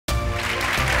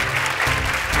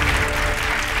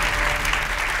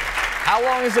How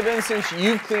long has it been since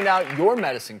you've cleaned out your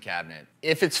medicine cabinet?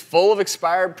 If it's full of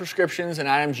expired prescriptions and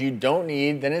items you don't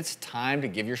need, then it's time to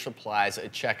give your supplies a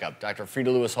checkup. Dr. Freda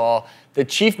Lewis-Hall, the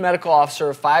Chief Medical Officer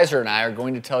of Pfizer, and I are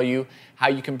going to tell you how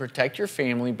you can protect your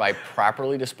family by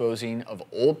properly disposing of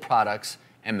old products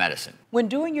and medicine. When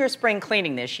doing your spring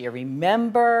cleaning this year,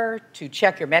 remember to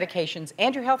check your medications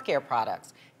and your healthcare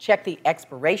products. Check the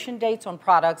expiration dates on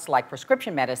products like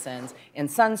prescription medicines and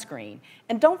sunscreen.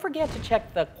 And don't forget to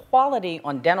check the quality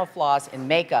on dental floss and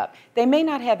makeup. They may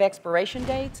not have expiration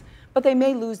dates, but they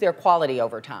may lose their quality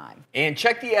over time. And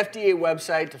check the FDA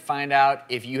website to find out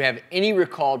if you have any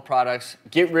recalled products,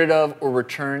 get rid of or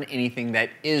return anything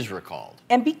that is recalled.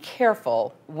 And be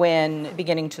careful when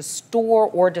beginning to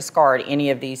store or discard any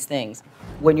of these things.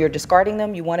 When you're discarding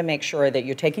them, you want to make sure that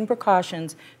you're taking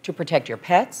precautions to protect your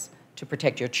pets, to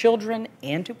protect your children,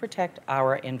 and to protect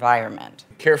our environment.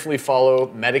 Carefully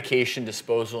follow medication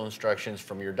disposal instructions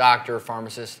from your doctor,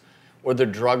 pharmacist, or the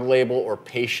drug label or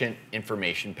patient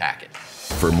information packet.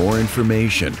 For more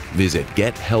information, visit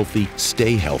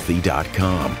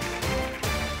GetHealthyStayHealthy.com.